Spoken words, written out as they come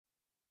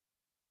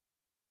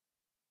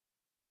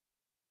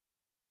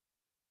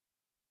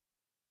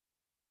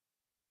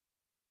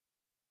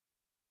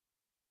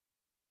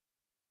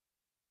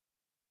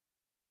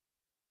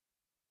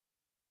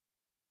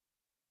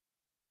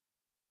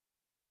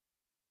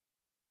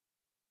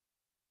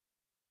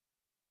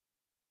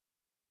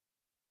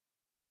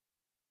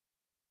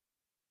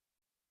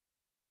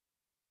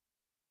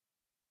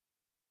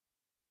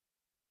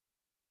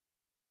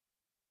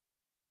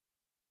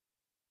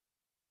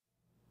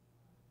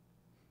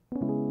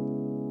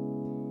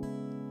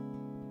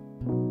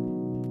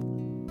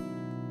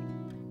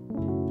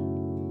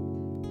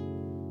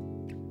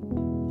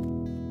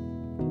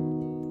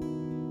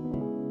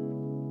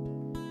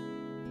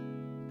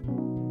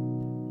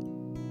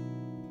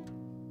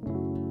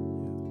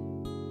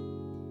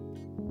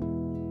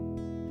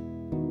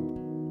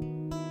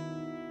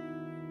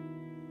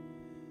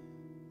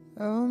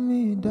Help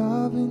me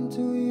dive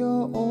into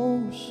your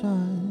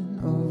ocean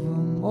of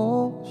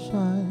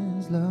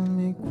emotions. Let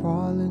me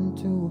crawl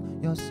into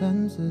your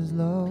senses,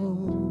 love.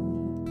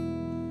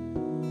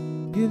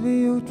 Give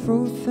you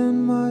truth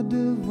in my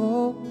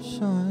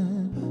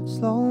devotion.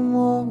 Slow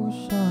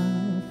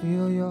motion.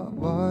 Feel your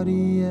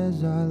body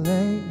as I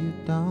lay you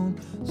down.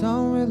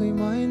 Don't really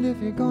mind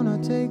if you're gonna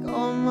take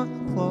all my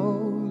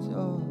clothes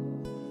off.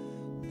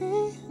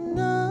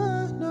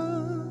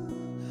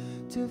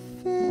 To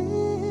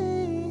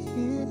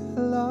feel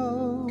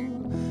love.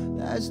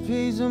 Last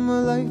phase of my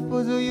life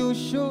was so you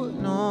should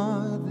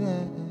know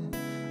that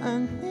I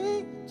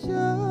need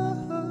you.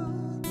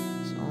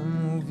 So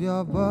move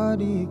your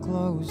body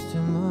close to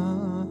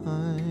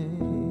mine.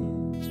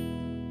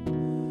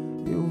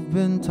 You've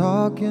been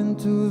talking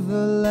to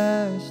the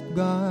last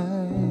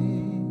guy.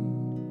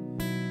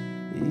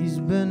 He's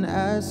been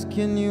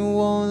asking you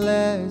one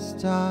last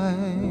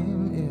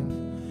time if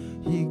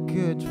he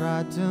could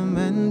try to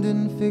mend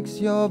and fix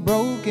your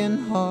broken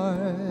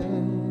heart.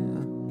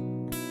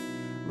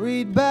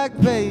 Read back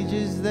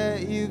pages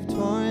that you've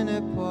torn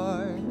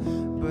apart,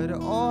 but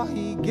all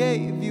he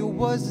gave you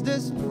was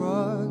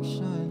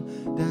destruction,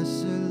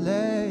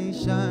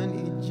 desolation.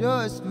 He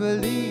just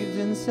believes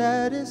in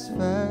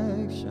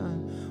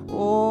satisfaction.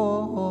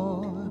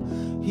 Oh,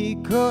 he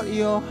cut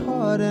your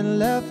heart and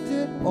left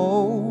it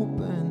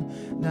open.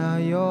 Now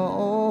you're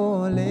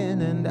all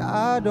in, and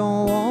I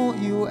don't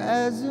want you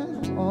as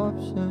an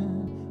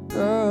option,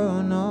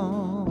 girl,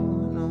 no,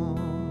 no.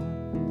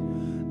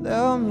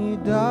 Let me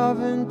dive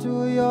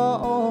into your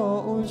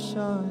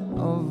ocean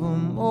of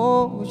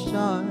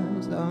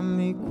emotions. Let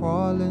me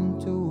crawl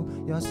into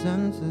your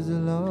senses,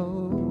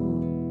 love.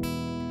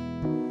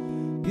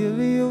 Give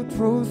you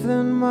truth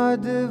in my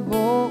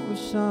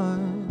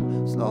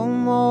devotion. Slow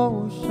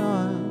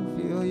motion.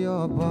 Feel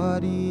your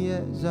body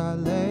as I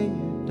lay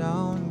you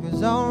down.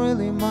 'Cause I don't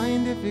really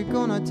mind if you're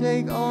gonna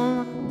take all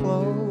my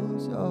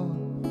clothes off.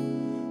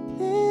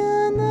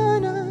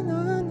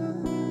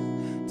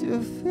 To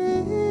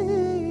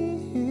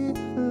feel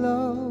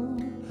love.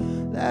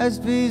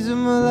 Last piece of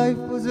my life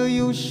was so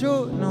you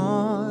should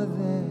know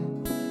that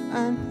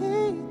I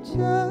need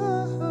you.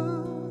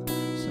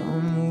 So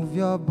move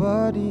your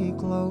body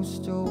close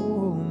to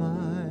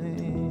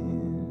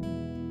mine.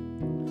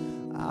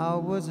 I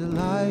was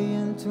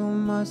lying to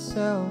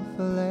myself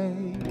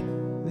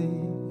lately,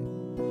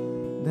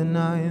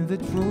 denying the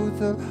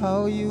truth of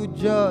how you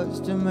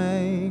just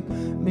make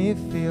me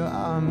feel.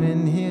 I'm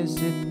in here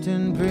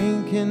sitting,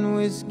 drinking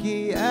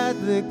whiskey at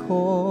the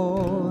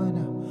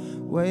corner,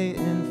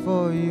 waiting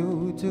for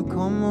you to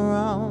come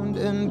around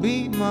and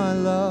be my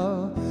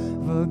love.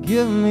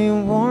 Forgive me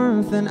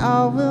warmth and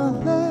I will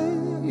let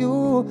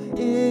you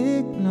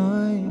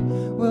ignite.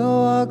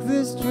 We'll walk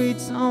the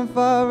streets on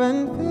fire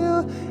and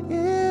fill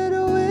it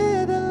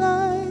with the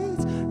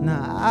lights.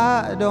 Now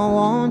I don't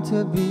want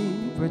to be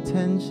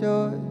pretentious,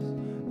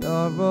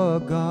 you're a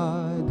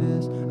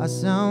goddess. I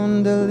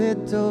sound a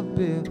little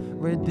bit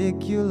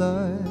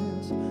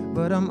ridiculous,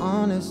 but I'm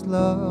honest,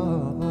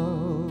 love.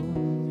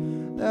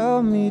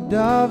 Let me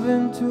dive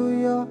into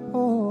your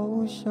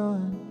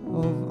ocean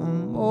of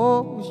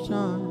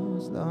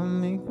emotions. Let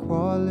me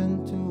crawl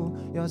into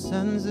your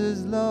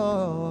senses,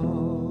 love.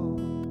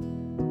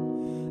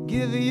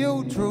 Give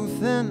you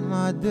truth in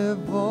my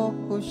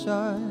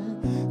devotion.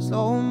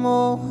 Slow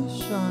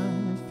motion.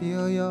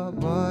 Feel your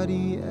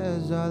body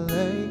as I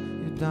lay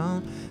you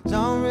down.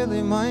 Don't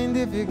really mind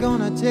if you're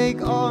gonna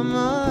take all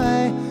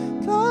my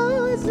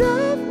clothes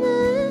off me,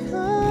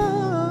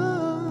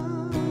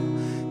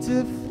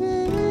 to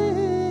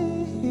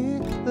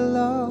feel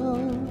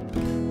love.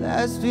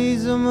 Last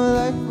piece of my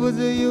life was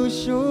a you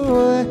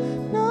should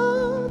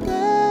know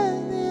that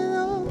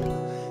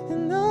you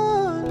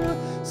know.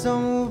 So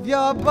move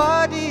your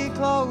body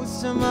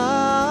close to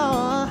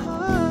mine.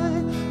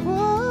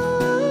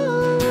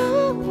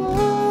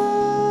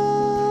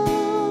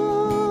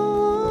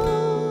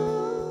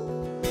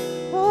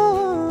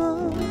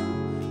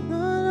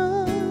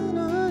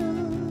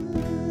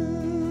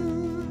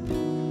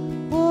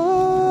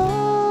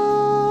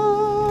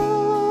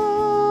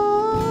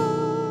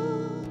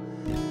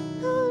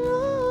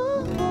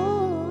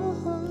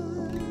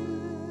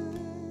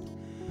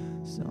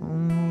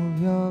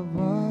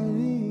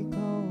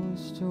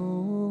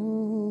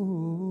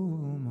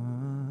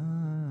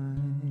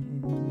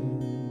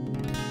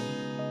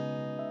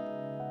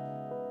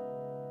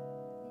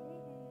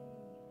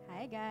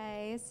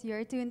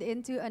 You're tuned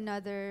into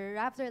another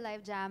Rappler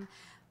Live Jam.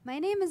 My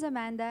name is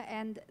Amanda,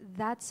 and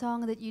that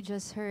song that you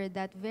just heard,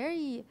 that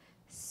very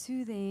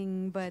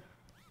soothing but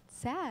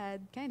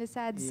kind of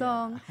sad Yeah.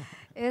 song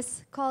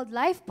is called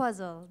Life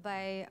Puzzle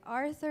by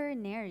Arthur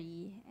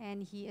Nery.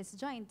 And he is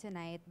joined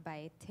tonight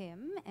by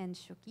Tim and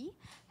Shuki.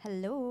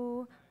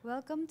 Hello.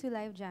 Welcome to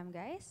Live Jam,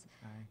 guys.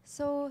 Hi.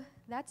 So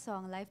that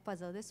song, Life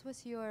Puzzle, this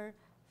is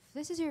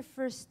your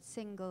first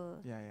single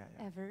Yeah, yeah,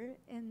 yeah. ever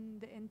in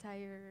the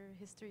entire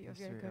history of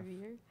your History of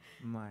career?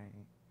 My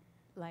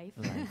Life.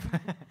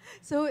 life.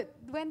 So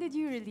when did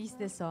you release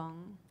this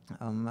song?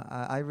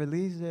 I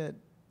released it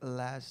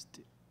last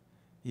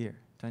year,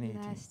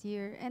 2018. Last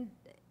year. And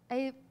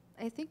I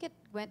think it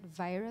went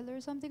viral or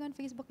something on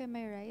Facebook, am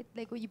I right?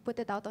 Like when you put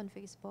it out on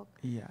Facebook.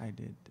 Yeah, I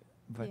did,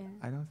 but Yeah.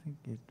 I don't think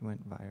it went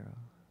viral.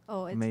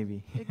 Oh,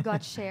 Maybe. it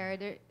got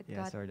shared. It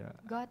Yeah, sort of.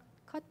 got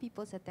caught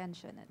people's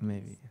attention at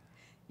Maybe. least.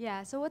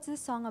 Yeah. So what's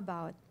this song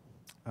about?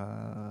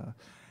 Uh,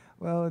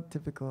 well,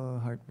 typical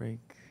heartbreak.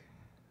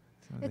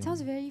 It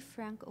sounds very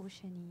Frank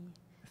Ocean-y.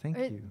 Thank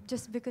Or you.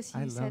 just because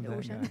I you said love that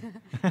ocean.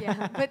 guy.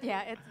 Yeah, but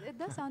yeah, it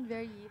does sound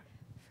very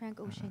Frank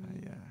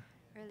Ocean-y. Yeah.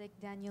 Or like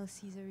Daniel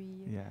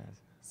Caesar-y.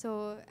 Yes.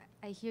 So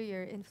I hear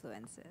your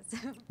influences.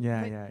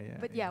 Yeah, But- yeah.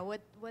 But yeah,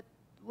 what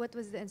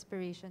was the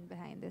inspiration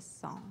behind this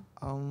song?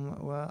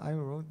 Well, I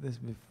wrote this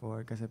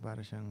before kasi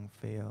para siyang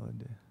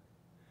failed.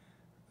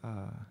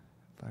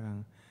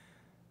 Parang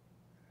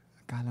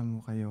akala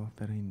mo kayo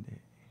pero hindi.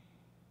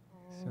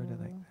 Sort of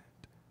like that.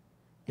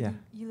 And Yeah.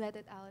 You let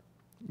it out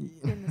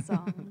in the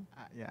song.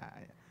 Yeah.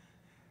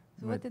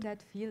 So what did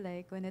that feel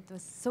like when it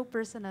was so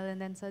personal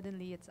and then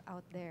suddenly it's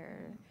out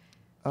there?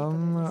 People are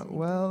listening to it.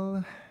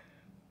 Well,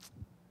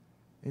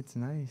 it's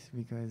nice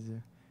because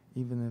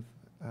even if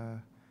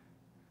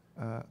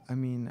I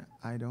mean,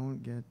 I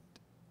don't get,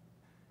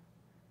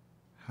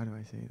 how do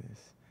I say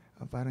this?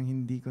 Parang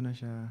hindi ko na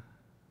siya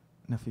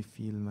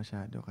nafe-feel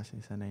masyado kasi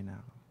sanay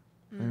na ako.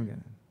 Parang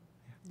ganun.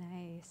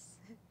 Nice.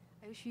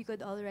 I wish we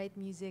could all write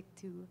music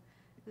to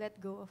let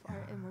go of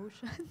our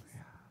emotions.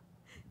 Yeah.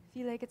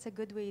 Feel like it's a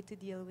good way to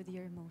deal with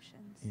your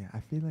emotions. Yeah, I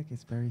feel like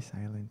it's very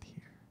silent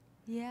here.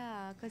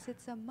 Yeah, because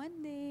it's a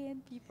Monday and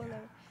people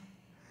are.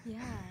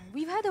 Yeah,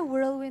 we've had a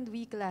whirlwind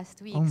week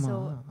last week, Oh,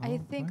 so ma.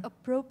 I Oh, think what?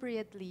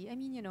 appropriately, I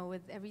mean,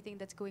 with everything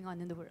that's going on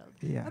in the world,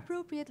 Yeah.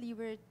 appropriately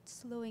we're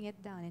slowing it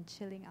down and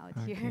chilling out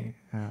Okay. here.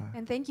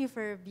 And thank you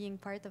for being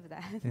part of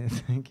that. Yeah,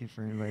 thank you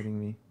for inviting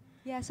me.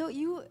 Yeah, so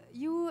you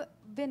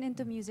been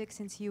into music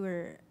since you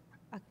were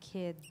a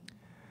kid.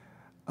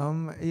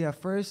 Yeah,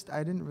 first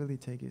I didn't really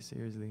take it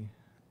seriously.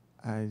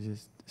 I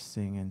just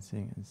sing and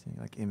sing and sing,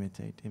 like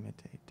imitate.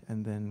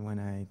 And then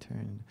when I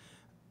turned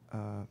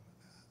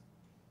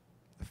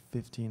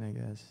 15, I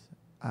guess,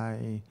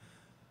 I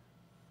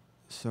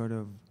sort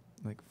of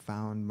like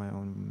found my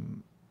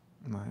own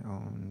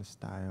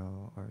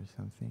style or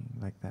something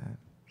like that.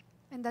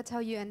 And that's how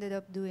you ended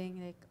up doing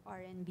like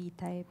R&B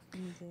type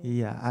music.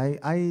 Yeah,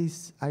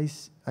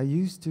 I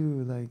used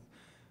to like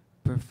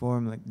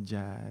perform like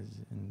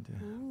jazz and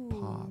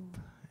pop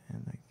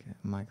and like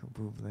Michael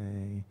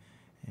Bublé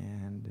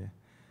and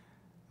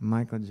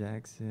Michael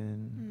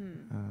Jackson.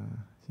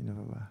 Sino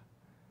pa ba?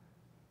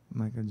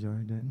 Michael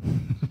Jordan.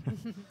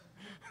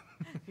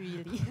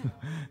 Really?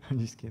 I'm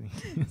just kidding.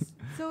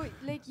 So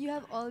like you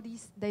have all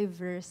these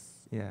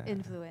diverse Yeah.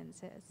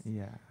 influences.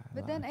 Yeah.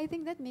 But then I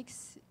think that would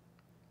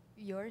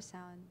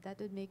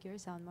make your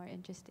sound more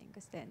interesting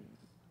because then,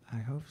 I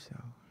hope so.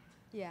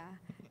 yeah.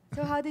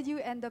 So how did you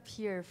end up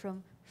here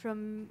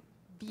from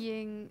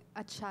being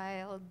a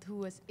child who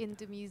was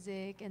into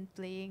music and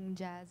playing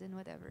jazz and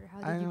whatever? How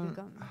did you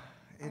become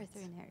Arthur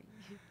and Harry?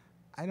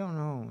 I don't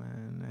know,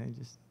 man. I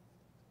just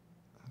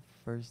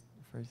first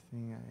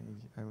thing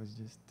I was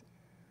just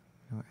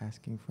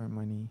asking for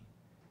money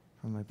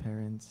from my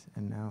parents,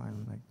 and now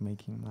I'm like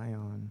making my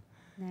own.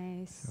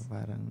 Nice. So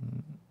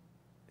parang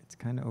it's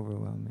kind of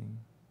overwhelming.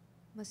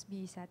 Must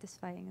be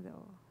satisfying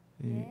though.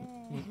 Yeah.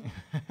 Yeah.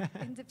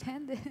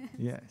 Independence.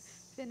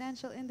 Yes.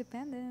 Financial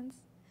independence.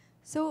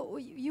 So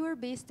you were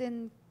based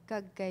in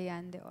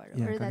Cagayan de Oro,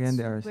 Yeah, or Cagayan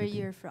de that's Oro where City.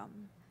 you're from.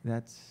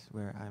 That's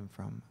where I'm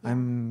from. Yeah.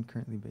 I'm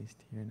currently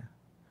based here now.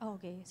 Oh,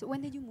 okay. So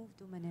when did you move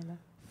to Manila?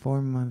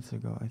 4 months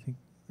ago, I think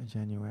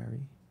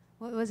January.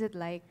 What was it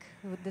like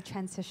with the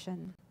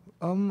transition?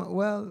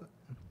 Well,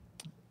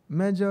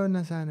 medyo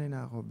nasanay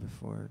na ako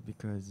before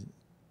because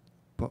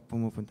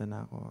pumupunta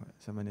na ako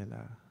sa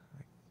Manila.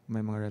 Like, may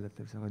mga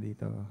relatives ako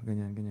dito,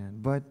 ganyan.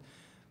 But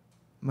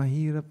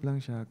mahirap lang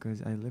siya because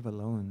I live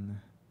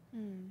alone.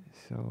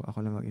 So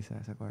ako lang mag-isa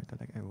sa kwarto.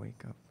 Like I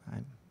wake up,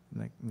 I'm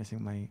like missing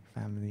my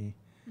family,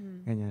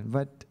 ganyan.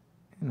 But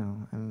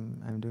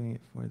I'm doing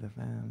it for the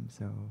fam.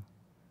 So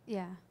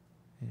Yeah.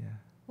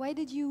 yeah. Why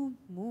did you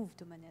move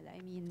to Manila? I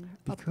mean,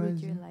 uproot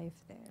Because- your life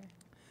there.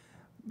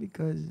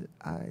 Because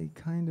I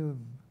kind of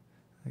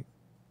like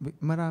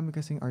marami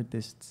kasing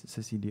artists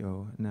sa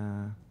CDO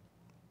na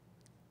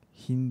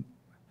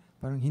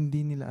parang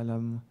hindi nila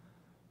alam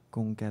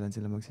kung kailan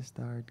sila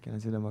magsa-start,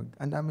 kailan sila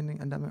ang daming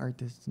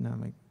artists na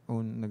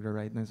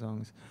nagra-write ng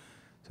songs.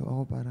 So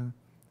ako parang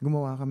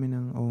gumawa kami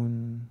ng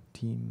own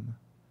team.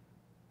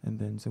 And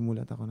then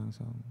sumulat ako ng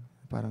song.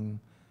 Parang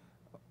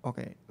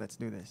okay, let's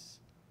do this.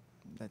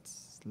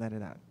 Let's let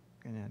it out.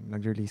 Ganyan,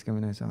 nag-release kami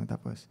ng song.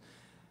 Tapos,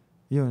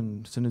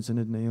 yun,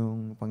 sunod-sunod na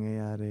yung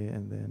pangyayari.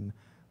 And then,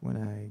 when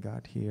I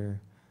got here,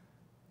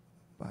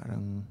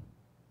 parang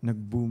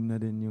nag-boom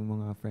na din yung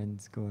mga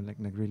friends ko.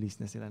 Like,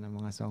 nag-release na sila ng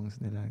mga songs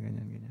nila,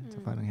 ganyan.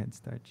 So, parang head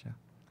start siya.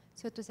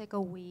 So, it was like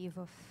a wave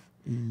of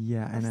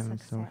and I'm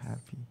success. so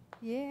happy.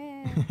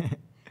 Yeah.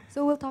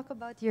 So, we'll talk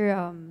about your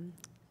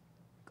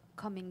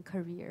coming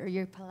career,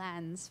 your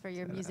plans for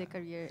your music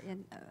career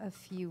in a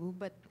few.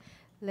 But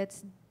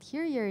let's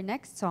hear your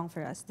next song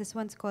for us. This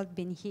one's called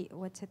Binhi.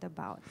 What's it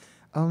about?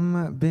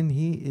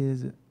 Binhi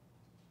is,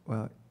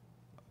 well,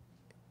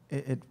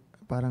 it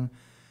parang,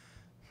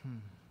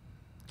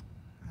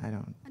 I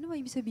don't. Ano ba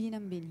ibig sabihin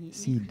ng binhi?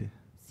 Seed.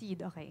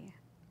 Seed, okay.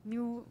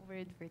 New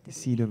word for today.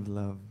 Seed of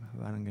love,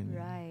 parang ganyan.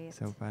 Right.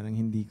 So parang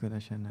hindi ko na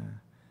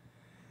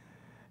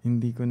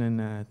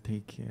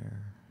take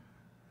care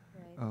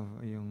of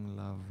yung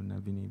love na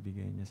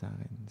binibigay niya sa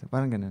akin. So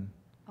parang ganun.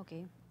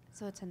 Okay.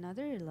 So it's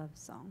another love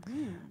song.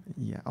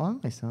 Yeah, all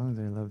my songs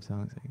are love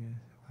songs, I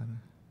guess. Parang,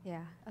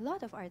 yeah, a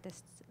lot of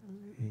artists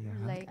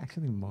like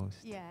actually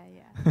most. Yeah.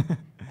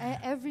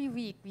 Every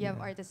week we have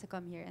artists who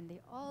come here and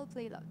they all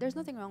play love. There's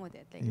nothing wrong with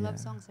it. Like love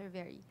songs are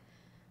very.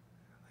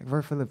 Like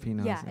we're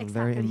Filipinos. Yeah, exactly.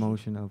 Very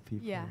emotional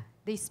people. Yeah,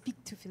 they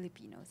speak to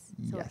Filipinos.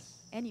 So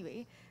yes.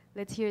 Anyway,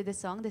 let's hear the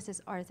song. This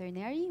is Arthur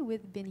Nery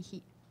with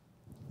Binhi.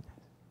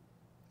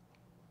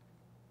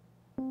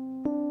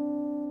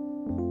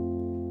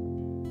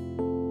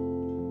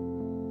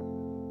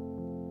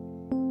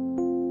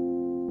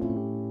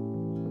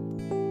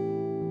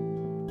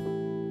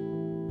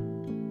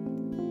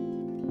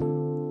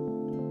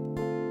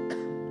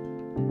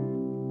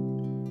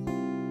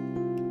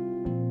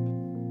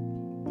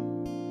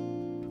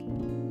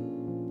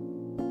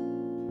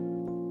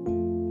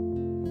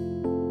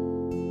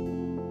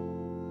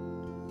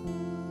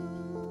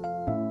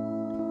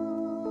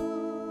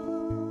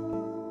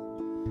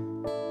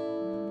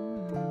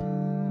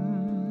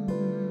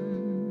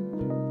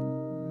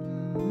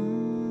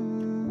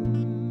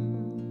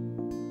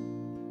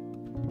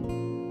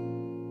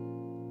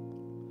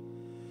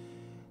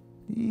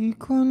 Di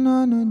ko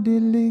na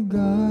nadiligan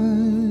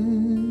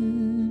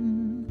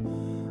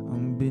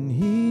ang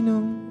binhi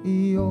ng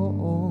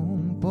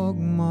iyong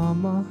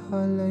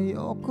pagmamahal.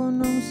 Ayoko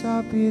nang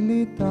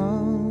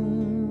sapilitan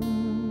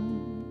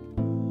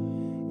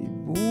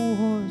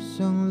ibuhos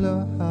ang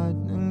lahat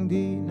ng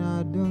di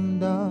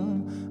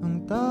nadamdam.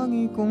 Ang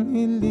tangi kong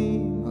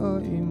hiling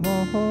ay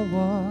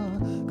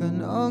mahawakan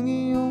ang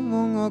iyong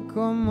mga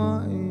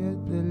kamay at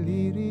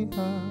daliri.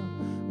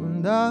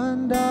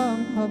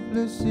 Dahan-dahang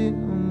haplasin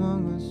ang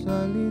mga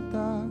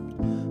salita.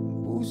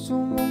 Puso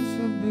mong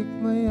sabik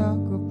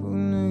mayakap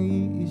ang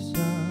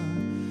naiisa.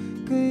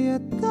 Kaya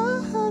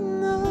tahan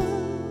na,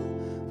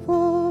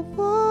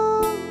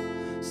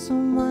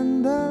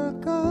 sumandal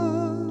ka.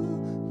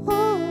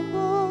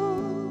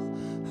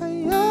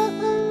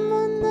 Hayaan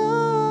mo na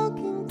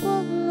aking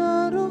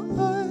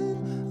paglaruan.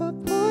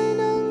 Apoy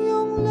ng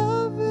iyong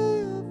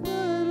labi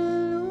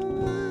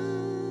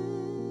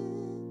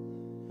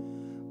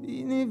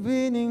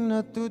binibining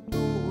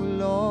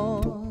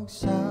natutulog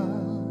sa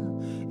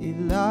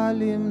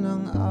ilalim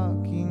ng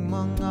aking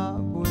mga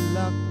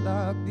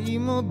bulaklak. Di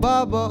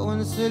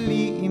mababaon sa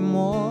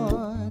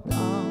liimot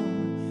ang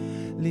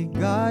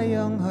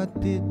ligayang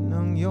hatid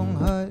ng iyong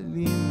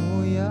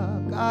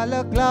halimuyak.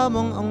 Alak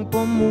lamang ang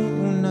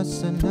pamuuna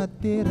sa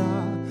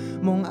natira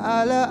mong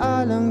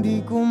alaalang di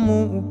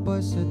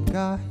kumuupas. At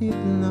kahit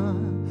na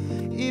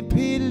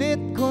ipilit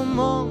ko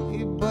mong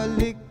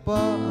ibalik pa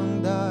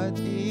ang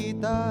dati,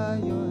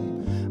 tayo'y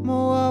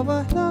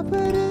mawawala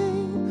pa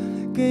rin.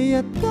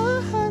 Kaya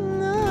tahan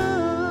na,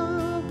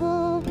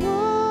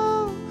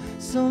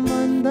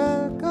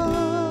 sumandal ka.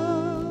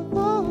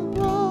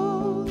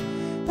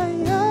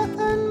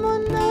 Hayaan mo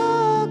na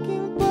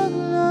aking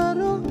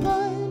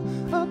paglaruan.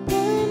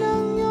 Apoy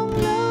ng iyong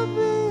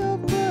labi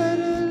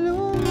para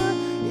luman.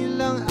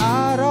 Ilang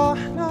araw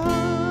na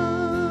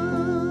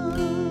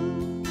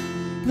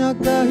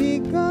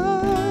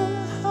nakahiga,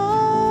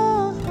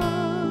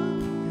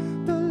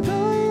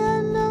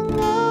 tuluyan ng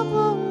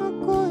habang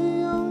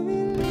ako'y ang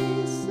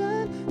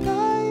nilisan.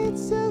 Kahit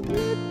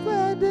saglit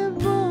pwede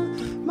mo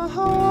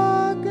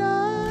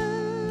mahawagan.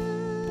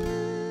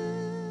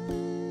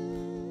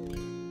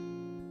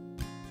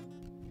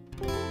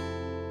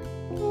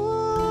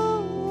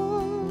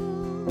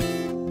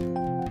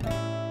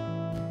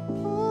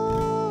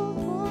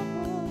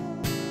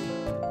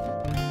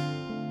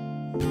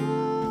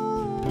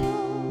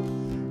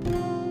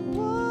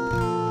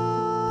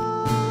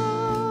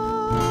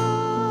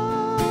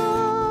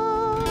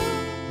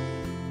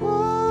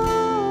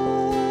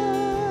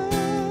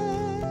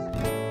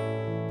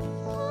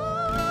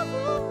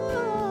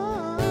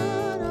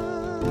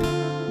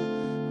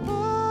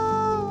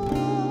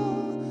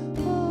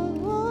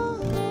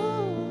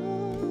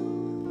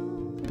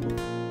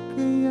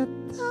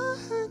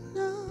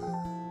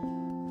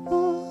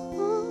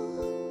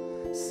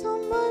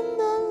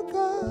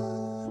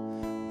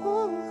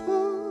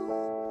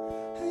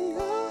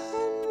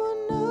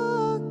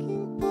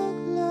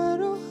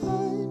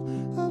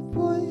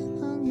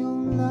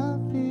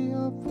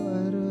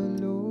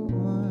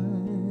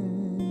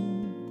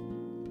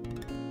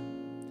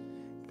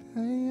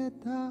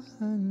 Hey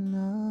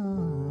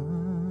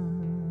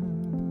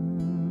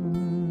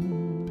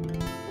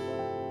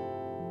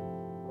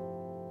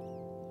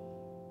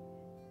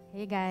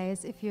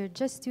guys, if you're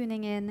just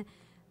tuning in,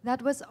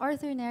 that was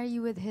Arthur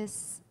Nery with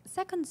his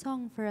second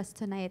song for us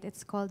tonight.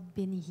 It's called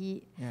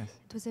Binhi. Yes.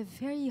 It was a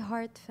very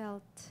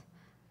heartfelt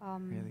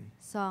Really?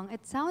 song.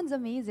 It sounds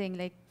amazing.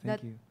 Like Thank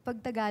that you.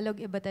 pag Tagalog,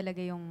 iba talaga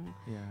yung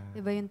Yeah.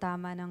 iba yung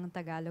tama ng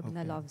Tagalog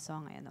na Okay. love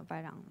song. Ano,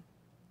 parang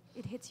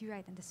it hits you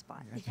right in the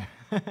spot. Gotcha.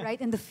 Right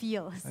in the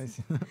feels. I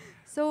see.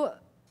 So,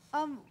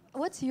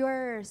 what's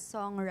your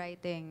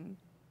songwriting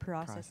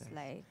process Process.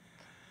 like?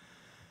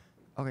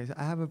 Okay, so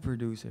I have a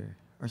producer,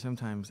 or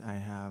sometimes I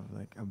have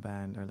like a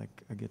band or like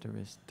a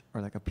guitarist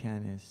or like a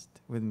pianist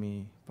with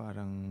me.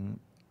 Parang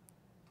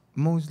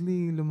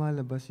mostly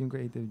lumalabas yung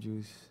creative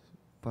juice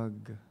pag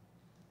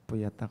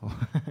puyat ako.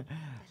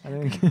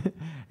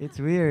 It's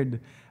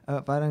weird.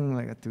 Parang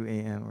like at 2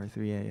 a.m. or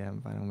 3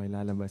 a.m. parang may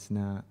lalabas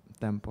na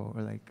tempo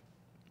or like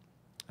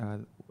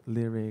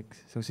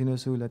lyrics. So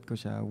sinusulat ko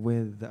siya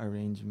with the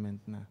arrangement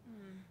na.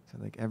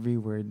 So like every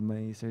word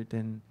may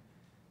certain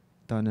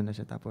tono na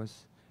siya.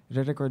 Tapos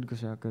re-record ko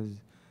siya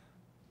because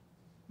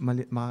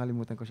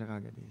makakalimutan ko siya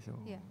kagad eh. So,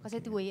 Yeah, kasi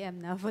 2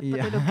 a.m. na. yeah.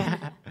 Patulog ka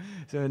na.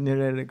 So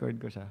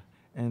nire-record ko siya.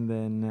 And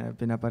then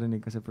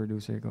pinaparinig ko sa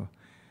producer ko,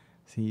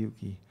 si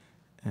Yuki.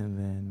 And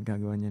then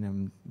gagawa niya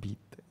ng beat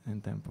and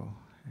tempo.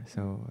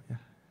 So yeah,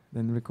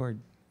 then record.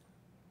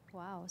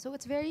 Wow. So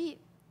it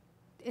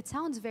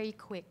sounds very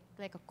quick,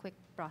 like a quick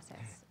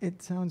process.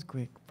 It sounds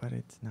quick, but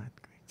it's not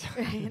quick.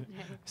 Right.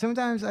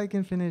 Sometimes I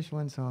can finish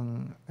one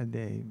song a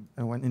day,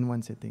 in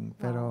one sitting.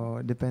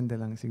 Pero depende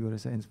lang siguro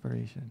sa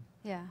inspiration.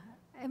 Yeah.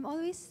 I'm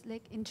always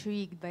like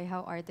intrigued by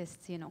how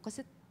artists,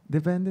 kasi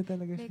Depende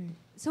talaga like, siya.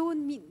 so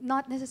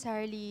not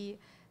necessarily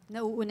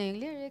nauuna yung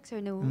lyrics or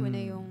nauuna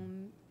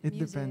yung It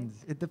music.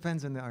 depends. It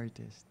depends on the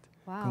artist.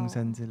 Wow. Kung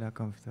saan sila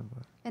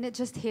comfortable. And it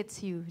just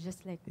hits you,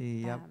 just like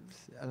Yup. bam.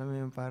 Alam mo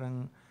yung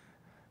parang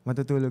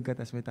matutulog ka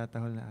tapos may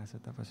tatahol na aso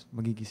tapos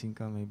magigising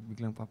ka may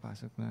biglang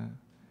papasok na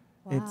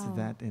it's Wow.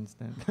 that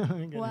instant.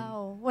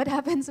 Wow. What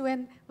happens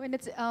when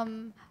it's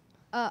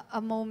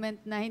a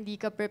moment na hindi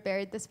ka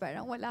prepared tapos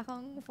parang wala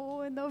kang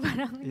phone no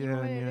parang hindi mo Yeah.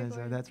 ma-record.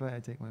 So that's why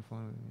I take my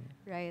phone with me.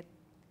 Right.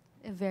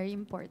 Very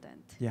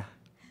important. Yeah.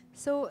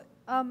 So,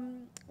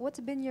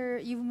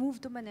 you've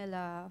moved to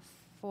Manila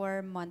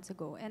 4 months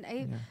ago, and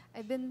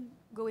I've been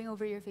going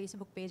over your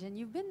Facebook page, and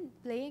you've been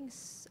playing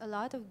a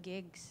lot of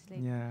gigs, like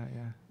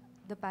Yeah.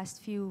 the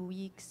past few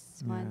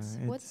weeks, months.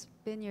 Yeah, What's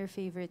been your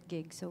favorite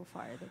gig so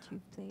far that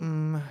you've played?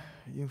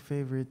 Yung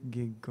favorite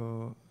gig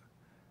ko,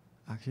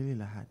 actually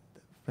lahat.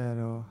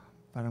 Pero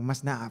parang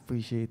mas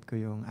na-appreciate ko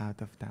yung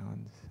out of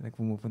towns. Like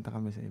pumupunta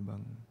kami sa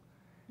ibang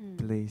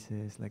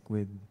places, like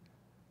with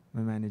my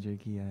manager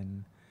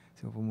Kian.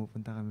 So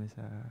pumupunta kami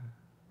sa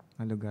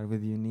mga lugar with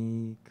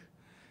Unique.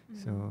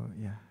 So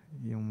yeah,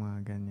 yung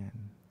mga ganyan.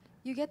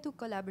 You get to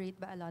collaborate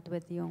ba a lot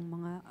with yung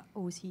mga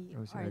OC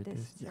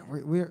artists? Yeah,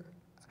 we're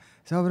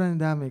sobrang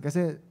dami.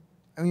 Kasi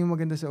ang yung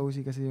maganda sa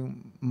OC kasi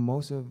yung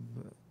most of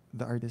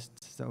the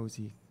artists sa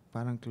OC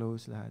parang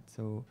close lahat.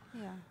 So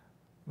Yeah.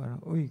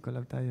 parang, uy,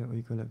 collab tayo.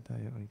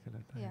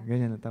 Yeah.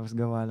 Ganyan na. Tapos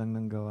gawa lang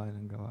ng gawa.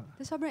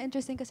 So, sobrang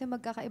interesting kasi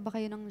magkakaiba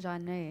kayo ng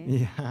genre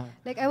eh. Yeah.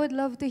 Like, I would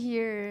love to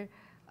hear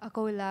a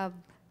collab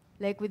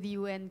like with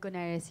you and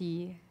kunwari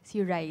si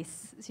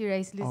Rice. Si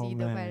Rice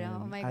Lucido. man. Parang,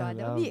 oh my I God,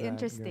 that would love be that,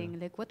 interesting.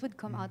 girl. Like, what would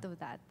come out of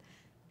that?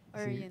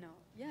 Or, See?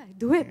 yeah,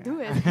 do it.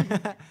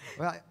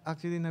 Well,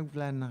 actually,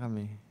 nagplan na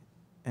kami.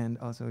 And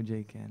also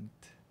Jay Kent.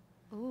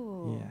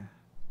 Oh, Yeah.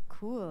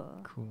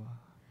 cool.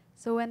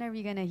 So, when are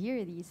we gonna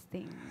hear these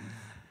things?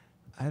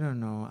 I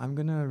don't know. I'm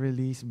gonna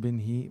release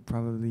Binhi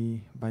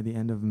probably by the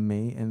end of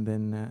May. And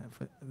then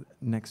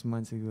next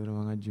month siguro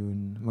mga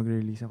June,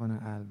 mag-release ako ng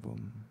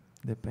album.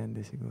 Depende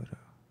siguro.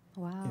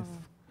 Wow. If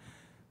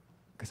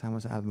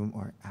kasama sa album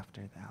or after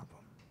the album.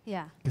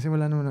 Yeah. Kasi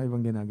wala naman ako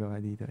ibang ginagawa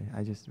dito eh.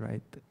 I just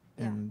write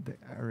and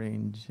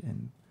arrange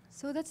and...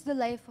 So, that's the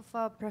life of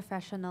a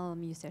professional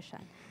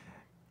musician.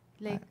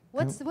 Like,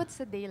 what's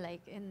the day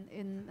like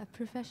in a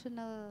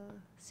professional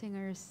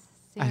singer,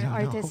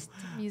 artist,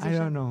 musician?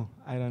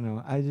 I don't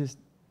know. I just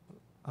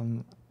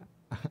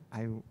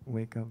I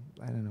wake up,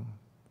 I don't know,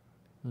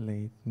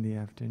 late in the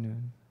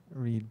afternoon,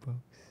 read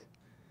books.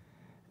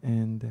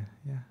 And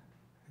yeah,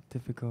 a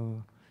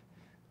typical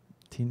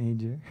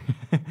teenager.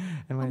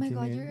 Am I Oh a my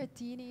God, teenager? you're a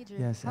teenager.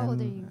 Yes, How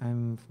old are you?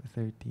 I'm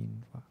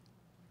 13.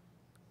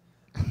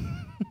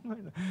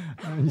 I'm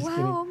just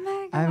kidding. Wow, oh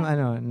my God.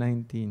 I'm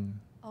 19.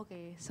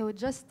 Okay, so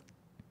just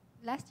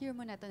last year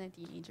mo na to na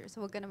teenager,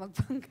 so wag ka na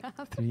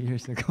magpanggap. 3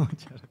 years ago.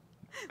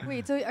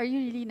 Wait, so are you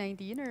really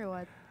 19 or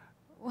what?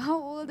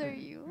 How old are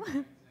you?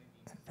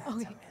 That's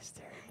Okay. a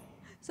mystery.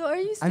 So are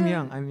you still...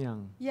 I'm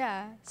young.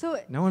 Yeah, so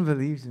No one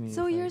believes me.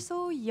 so if you're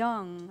so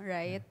young,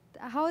 right?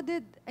 I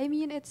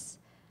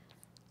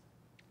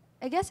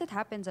guess it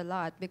happens a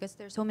lot because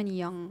there's so many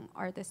young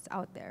artists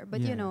out there.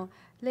 But Yeah.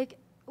 like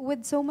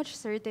with so much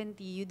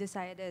certainty, you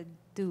decided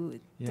to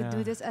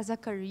do this as a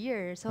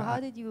career. So But how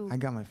did you? I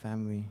got my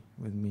family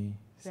with me,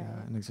 so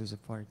Right.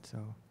 nagsusupport.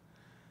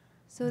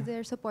 So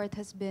their support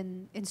has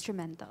been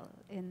instrumental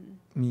in.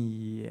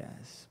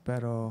 Yes,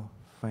 pero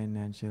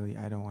financially,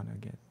 I don't want to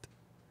get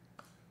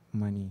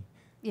money.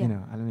 Yeah. You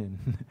know, I mean,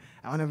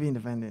 I want to be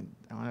independent.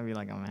 I want to be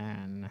like a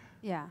man.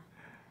 Yeah.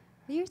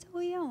 You're so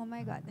young. Oh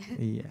my God.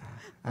 Yeah,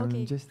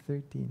 Okay. I'm just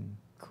 13.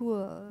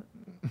 Cool.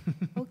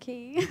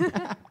 Okay.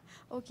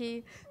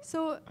 Okay.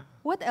 So,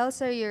 what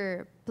else are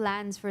your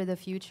plans for the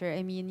future?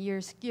 I mean,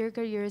 your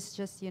career is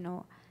just,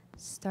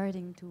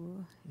 starting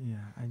to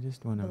Yeah, I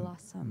just want to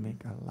blossom.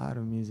 make a lot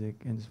of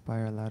music,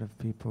 inspire a lot of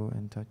people,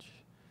 and touch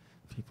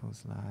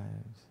people's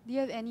lives. Do you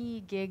have any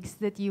gigs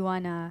that you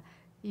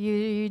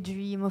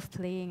dream of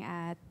playing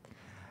at?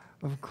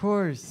 Of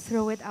course.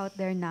 Throw it out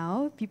there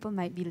now. People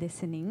might be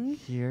listening.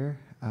 Here,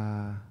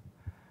 Or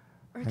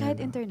I kahit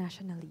don't know.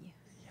 internationally.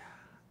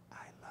 Yeah,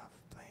 I love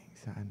playing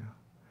sa ano.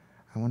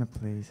 I want to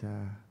play sa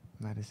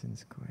Madison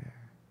Square.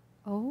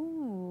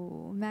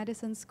 Oh,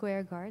 Madison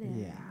Square Gardens.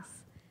 Yeah.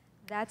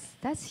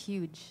 That's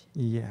huge.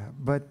 Yeah,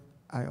 but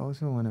I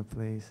also want to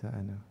play sa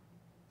ano,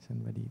 San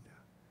Benito.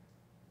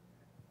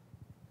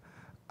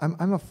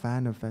 I'm a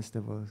fan of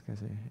festivals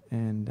kasi,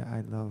 and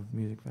I love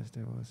music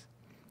festivals.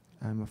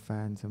 I'm a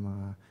fan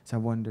sa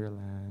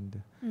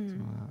Wonderland, sa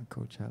mga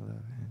Coachella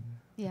and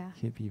Yeah.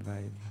 hippie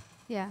vibe.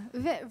 Yeah.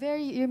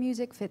 Very your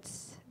music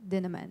fits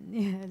din naman.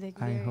 Yeah, like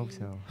I very, hope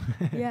so.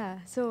 Yeah.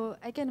 So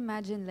I can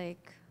imagine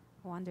like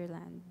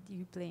Wonderland,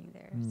 you playing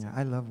there. Yeah,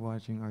 I love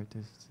watching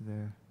artists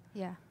there.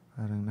 Yeah.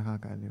 Parang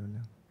nakakaaliw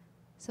lang.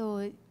 So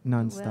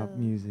Non-stop well,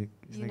 music.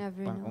 It's you like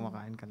never parang know.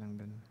 kumakain ka lang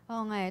dun.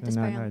 Oo nga, tapos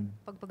parang Nanonood.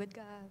 pagpagod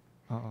ka,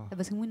 Oo.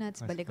 labas ka muna,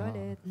 tapos balik Oo.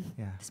 ulit.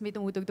 Yeah. Tapos may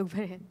tumutugtog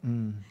pa rin.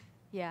 Mm.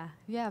 Yeah.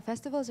 Yeah,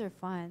 festivals are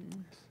fun.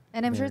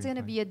 And I'm sure it's Very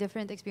going to fun. be a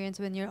different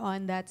experience when you're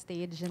on that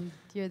stage and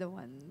you're the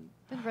one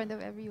in front of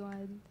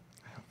everyone.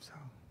 I hope so.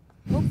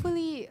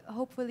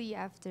 Hopefully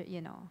after,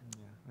 Yeah,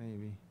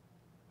 maybe.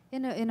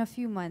 in a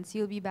few months,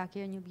 you'll be back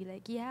here and you'll be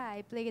like, yeah,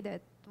 I played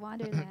at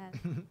Wonderland.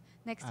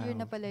 Next I year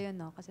na hope pala so. yun,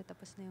 no? Kasi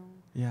tapos na yung,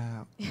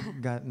 Yeah,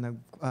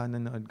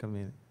 nanood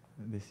kami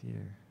this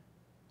year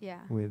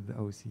yeah. with the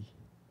OC.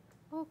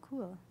 Oh,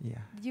 cool.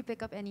 Yeah. Did you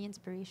pick up any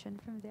inspiration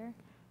from there?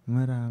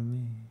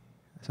 Marami.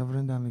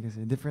 Sobrang dami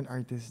kasi. Different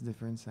artists,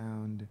 different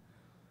sound,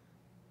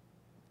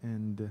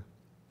 and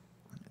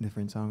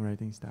different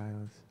songwriting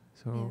styles.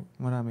 So,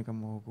 marami kang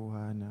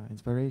makukuha na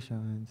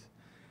inspirations.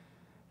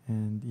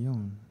 And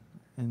yun.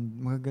 And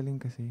magagaling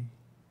kasi.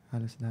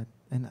 Halos lahat.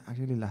 And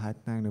actually, lahat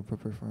na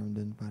nagpa-perform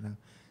dun parang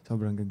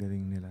sobrang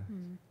gagaling nila.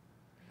 Hmm.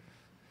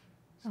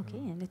 So,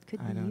 Okay, and it could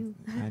I be don't, you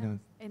I don't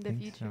in the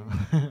think future. so.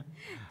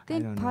 I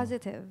Think don't know.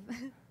 positive.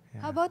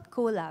 Yeah. How about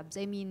collabs?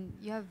 I mean,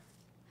 you have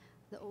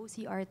the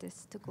OC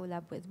artists to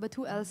collab with, but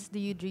who else do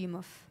you dream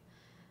of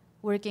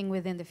working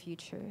with in the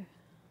future?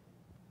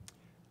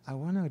 I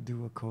want to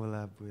do a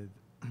collab with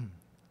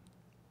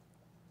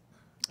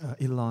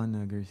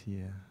Ilana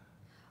Garcia.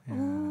 Yeah,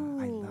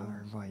 I love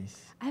her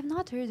voice. I've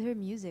not heard her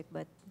music,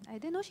 but I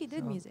didn't know she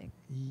did So, music.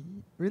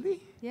 Really?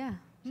 Yeah.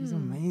 She's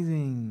Hmm.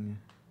 amazing.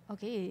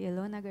 Okay,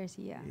 Ilona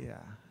Garcia. Yeah.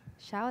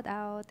 Shout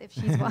out if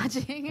she's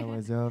watching.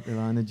 What's up,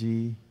 Ilana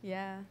G?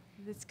 Yeah,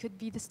 this could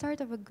be the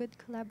start of a good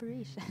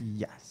collaboration.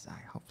 Yes,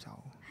 I hope so.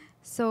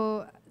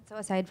 So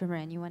aside from her,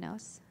 anyone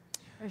else?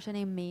 Or siya na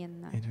yung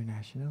main?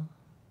 International?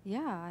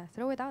 Yeah,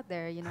 throw it out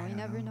there. You know, I you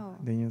don't never know.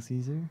 Daniel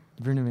Caesar?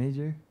 Bruno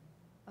Major?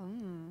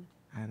 Mm,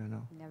 I don't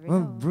know. you never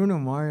Well, know. Bruno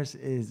Mars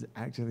is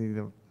actually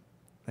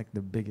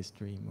the biggest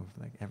dream of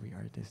like every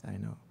artist I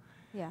know.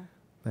 Yeah.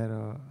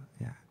 Pero,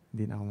 yeah,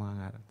 di na ako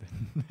mangarap dun.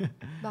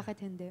 Bakit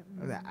hindi?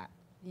 Ah,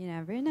 You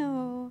never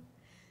know.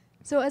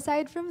 So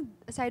aside from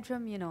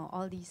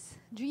all these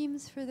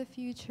dreams for the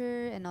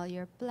future and all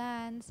your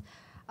plans,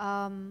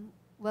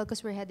 well,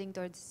 because we're heading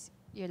towards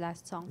your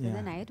last song for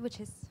the Yeah. night, which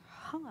is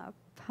Hung Up.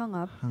 Hung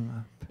Up. Hung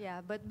up. Yeah,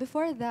 but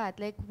before that,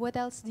 like, what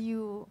else do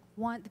you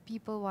want the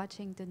people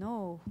watching to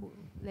know?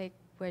 Like,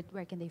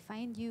 where can they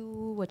find you?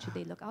 What should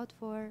they look out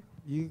for?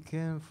 You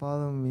can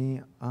follow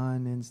me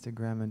on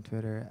Instagram and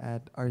Twitter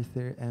at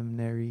Arthur M.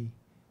 Nery,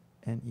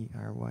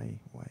 Nery.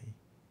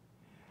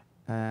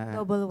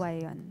 Double Y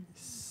yun.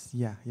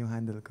 Yeah, yung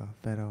handle ko.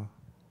 Pero,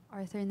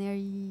 Arthur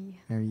Nery.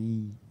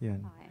 Nery,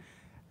 yun. Okay.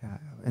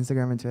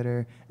 Instagram and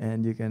Twitter.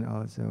 And you can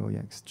also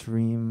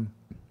stream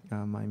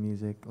my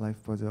music,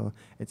 Life Puzzle.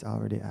 It's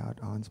already out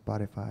on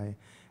Spotify.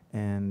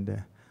 And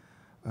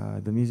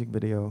the music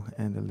video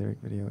and the lyric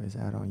video is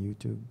out on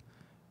YouTube.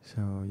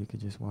 So you could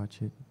just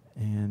watch it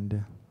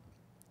and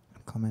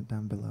comment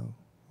down below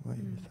what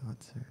your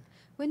thoughts are.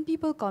 When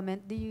people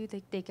comment, do you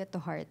take it to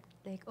heart?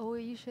 Like, oh,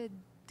 you should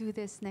do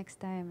this next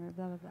time or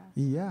blah, blah, blah.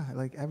 Yeah,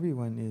 like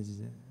everyone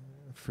is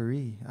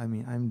free. I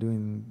mean, I'm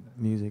doing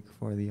music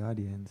for the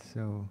audience,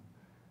 so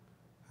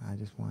I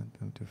just want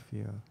them to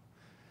feel,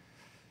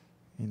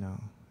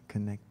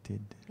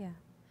 connected. Yeah.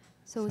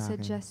 So Sa akin.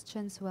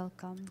 suggestions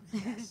welcome.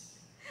 Yes.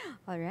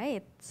 All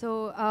right.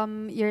 So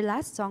your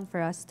last song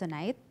for us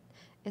tonight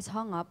is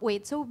Hung Up.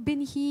 Wait, so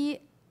Binhi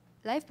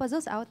Life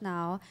Puzzle's out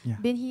now. Yeah.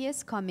 Binhi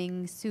is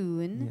coming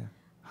soon. Yeah.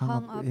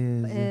 Hung Up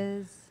is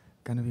is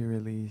gonna be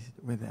released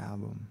with the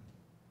album.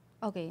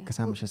 okay.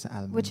 Kasama siya sa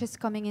album. Which is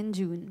coming in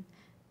June.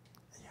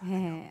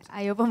 Yeah,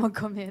 Ayaw pa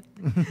mag-commit.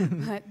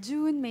 But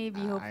June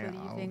maybe, hopefully.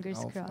 I- Fingers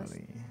crossed.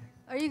 hopefully.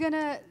 Are you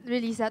gonna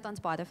release that on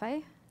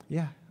Spotify?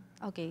 Yeah.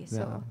 Okay, the-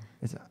 so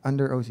it's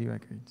under OC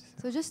Records.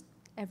 so just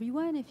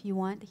everyone, if you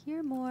want to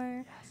hear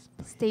more, Yes,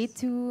 stay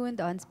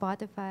tuned on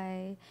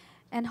Spotify.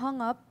 And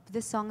Hung Up,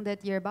 the song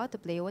that you're about to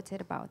play, what's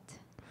it about?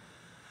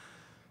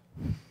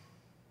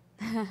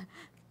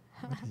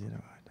 What is it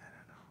about?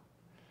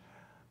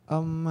 I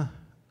don't know.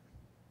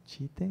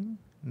 Cheating?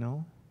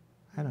 No,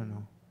 I don't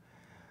know.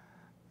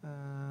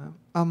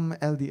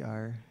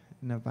 LDR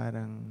na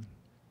parang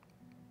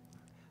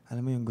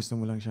alam mo yung gusto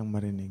mo lang siyang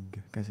marinig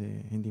kasi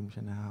hindi mo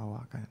siya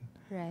nahahawakan.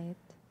 Right.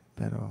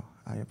 Pero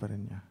ayaw pa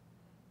rin niya.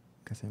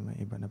 Kasi may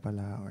iba na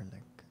pala or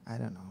like, I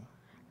don't know.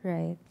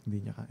 Right.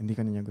 Hindi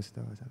ka niya gusto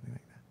or something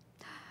like that.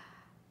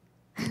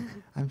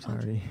 I'm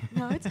sorry.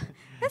 No, that's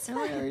Am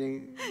I fine.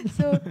 already-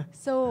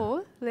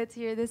 So let's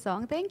hear the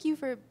song. Thank you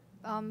for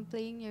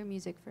playing your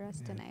music for us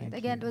Yeah, tonight.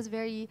 thank Again, you. it was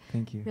very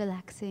Thank you.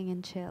 relaxing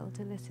and chill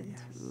to listen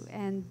Yes. to.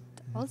 And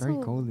It's also, very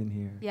cold in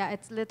here. yeah,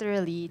 it's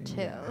literally Yeah,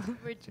 chill.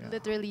 We're chill.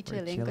 literally We're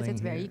chilling because it's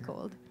chilling very here.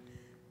 cold.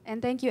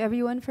 And thank you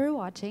everyone for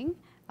watching.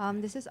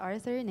 This is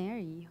Arthur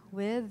Nery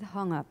with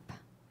Hung Up.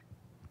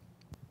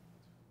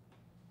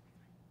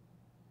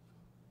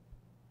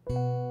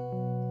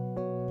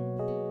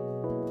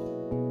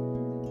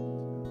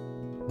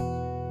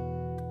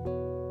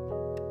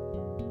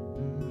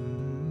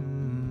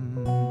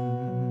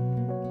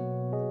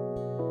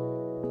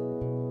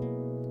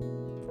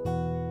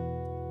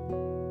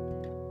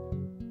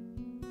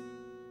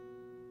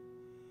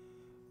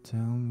 Tell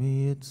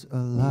me it's a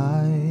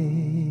lie.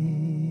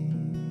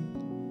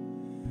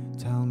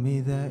 Tell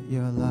me that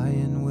you're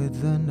lying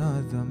with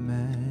another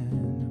man.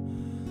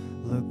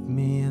 Look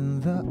me in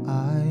the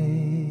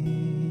eye.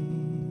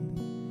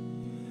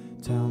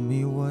 Tell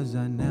me, was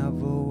I never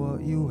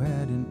what you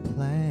hadn't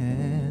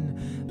planned?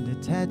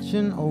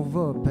 Detaching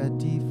over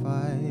petty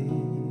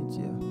fights,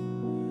 yeah.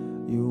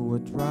 You were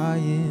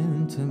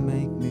trying to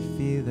make me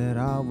feel that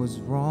I was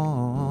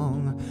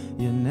wrong.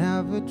 You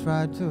never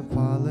tried to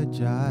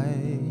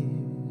apologize.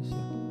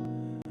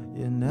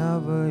 You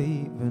never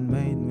even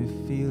made me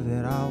feel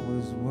that I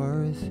was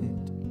worth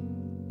it.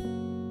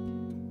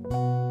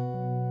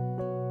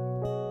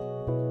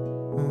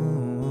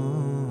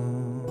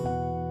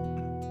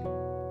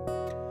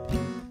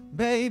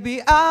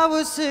 Baby, I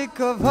was sick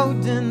of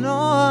holding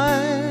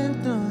on.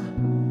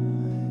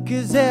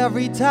 'Cause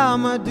every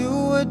time I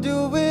do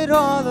it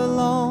all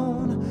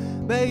alone.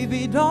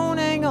 Baby, don't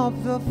hang up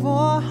the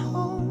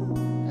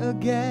phone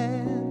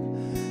again.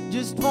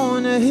 Just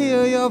wanna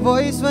hear your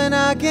voice when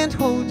I can't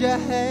hold your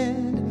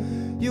hand.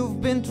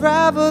 You've been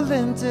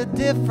traveling to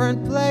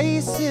different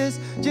places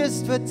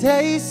just for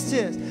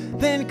tastes.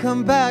 Then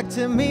come back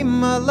to me,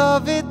 my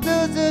love, it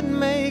doesn't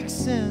make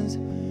sense.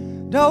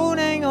 Don't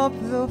hang up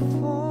the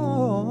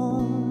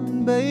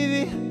phone,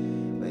 baby.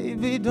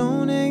 Baby,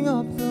 don't hang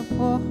up the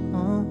phone.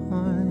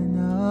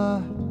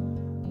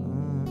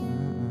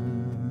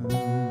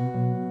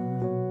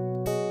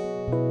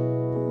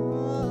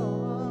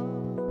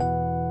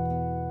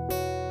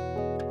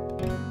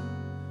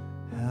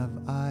 Have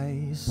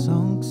I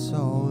sunk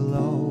so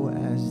low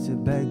as to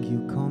beg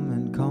you come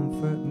and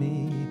comfort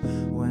me,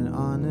 when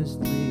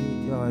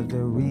honestly you're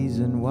the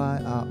reason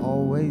why I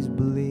always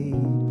bleed?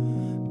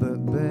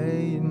 But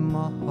babe,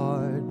 my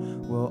heart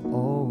will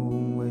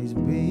always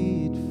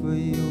beat for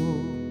you.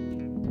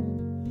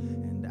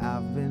 And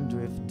I've been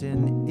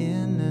drifting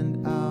in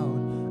and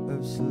out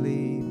of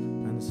sleep,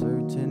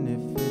 uncertain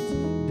if it's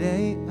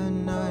day or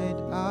night.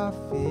 I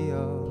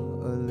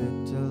feel a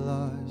little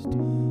lost.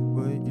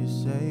 Would you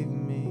save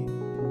me?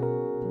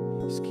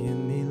 Just give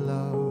me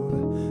love.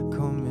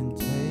 Come and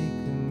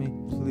take me,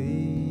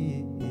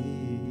 please.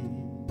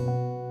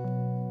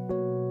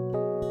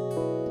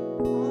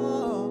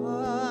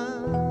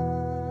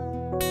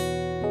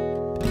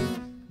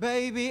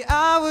 Baby,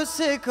 I was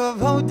sick of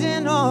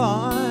holding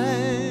on.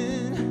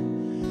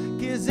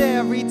 'Cause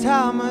every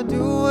time I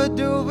do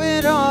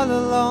it all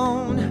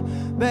alone.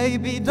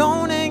 Baby,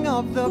 don't hang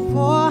up the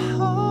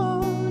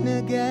phone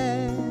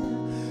again.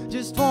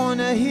 Just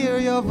wanna hear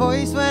your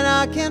voice when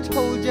I can't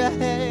hold your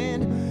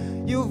hand.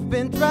 You've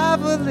been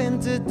traveling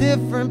to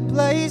different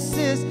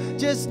places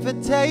just for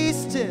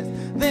tastes.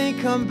 Then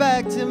come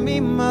back to me,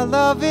 my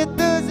love, it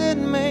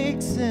doesn't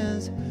make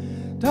sense.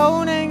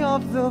 Don't hang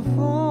up the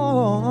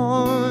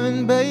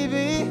phone,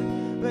 baby.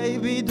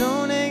 Baby,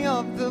 don't hang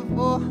up the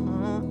phone.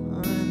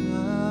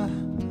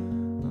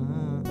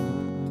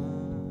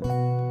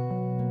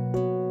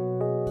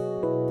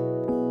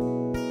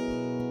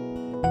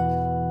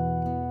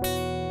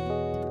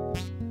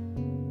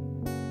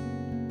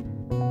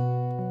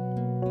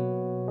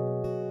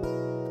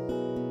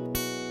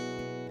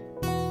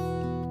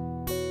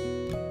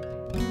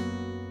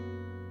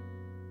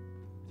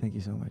 Thank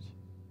you so much.